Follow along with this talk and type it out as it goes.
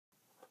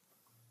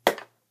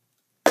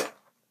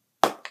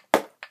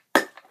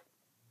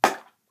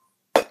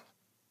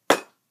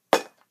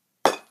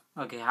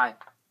Okay, hi.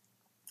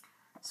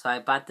 So I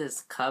bought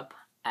this cup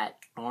at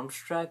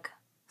Normstruck,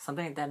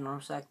 something like that,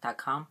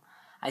 normstruck.com.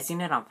 I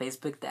seen it on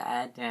Facebook, the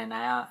ad, and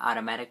I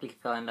automatically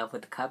fell in love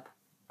with the cup.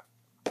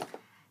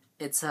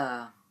 It's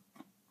a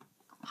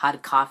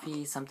hot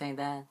coffee, something like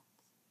that.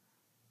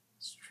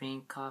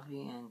 Stream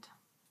coffee, and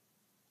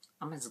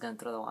I'm just gonna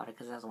throw the water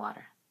because there's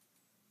water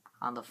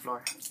on the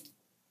floor.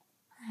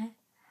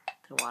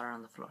 Throw water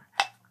on the floor.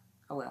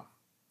 Oh well.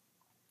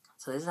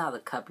 So this is how the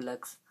cup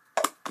looks,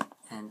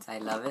 and I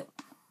love it.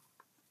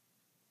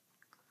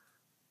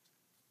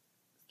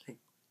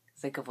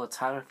 It's like a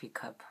photography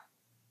cup.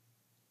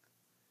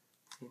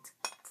 This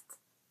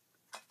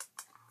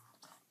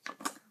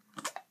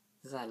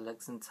is how it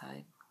looks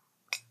inside.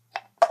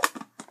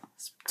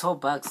 It's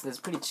 $12. It's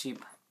pretty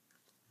cheap.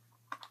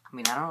 I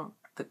mean,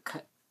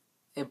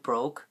 it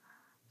broke.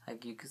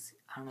 Like you can see,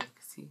 I don't know if you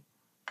can see,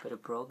 but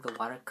it broke. The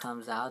water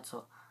comes out,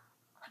 so.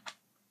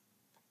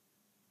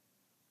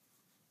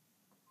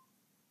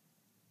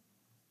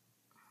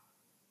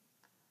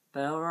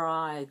 But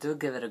overall, I do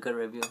give it a good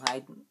review.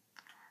 I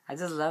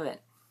just love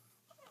it.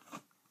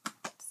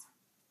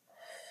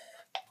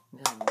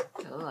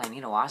 Oh, I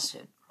need to wash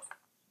it.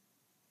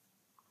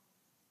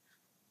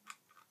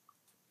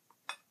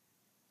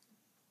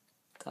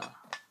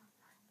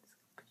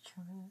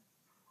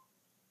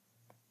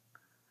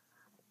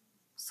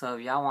 So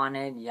if y'all want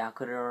it, y'all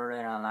could order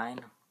it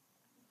online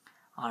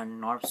on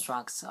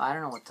Nordstrom's. I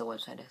don't know what the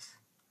website is.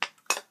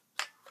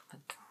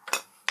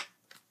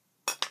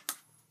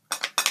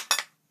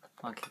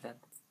 Okay,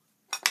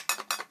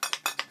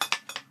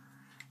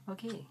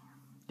 okay.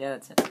 Yeah,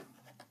 that's it.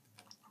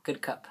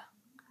 Good cup.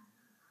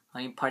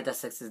 Only part that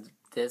sucks is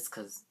this,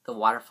 because the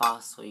water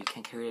falls, so you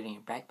can't carry it in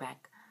your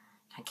backpack.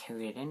 Can't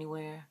carry it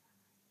anywhere.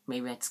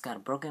 Maybe I just got a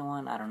broken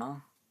one, I don't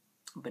know.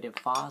 But it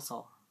falls,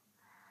 so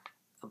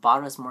the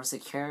bottle is more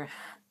secure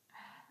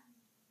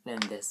than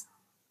this.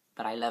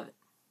 But I love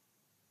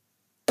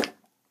it.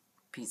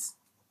 Peace.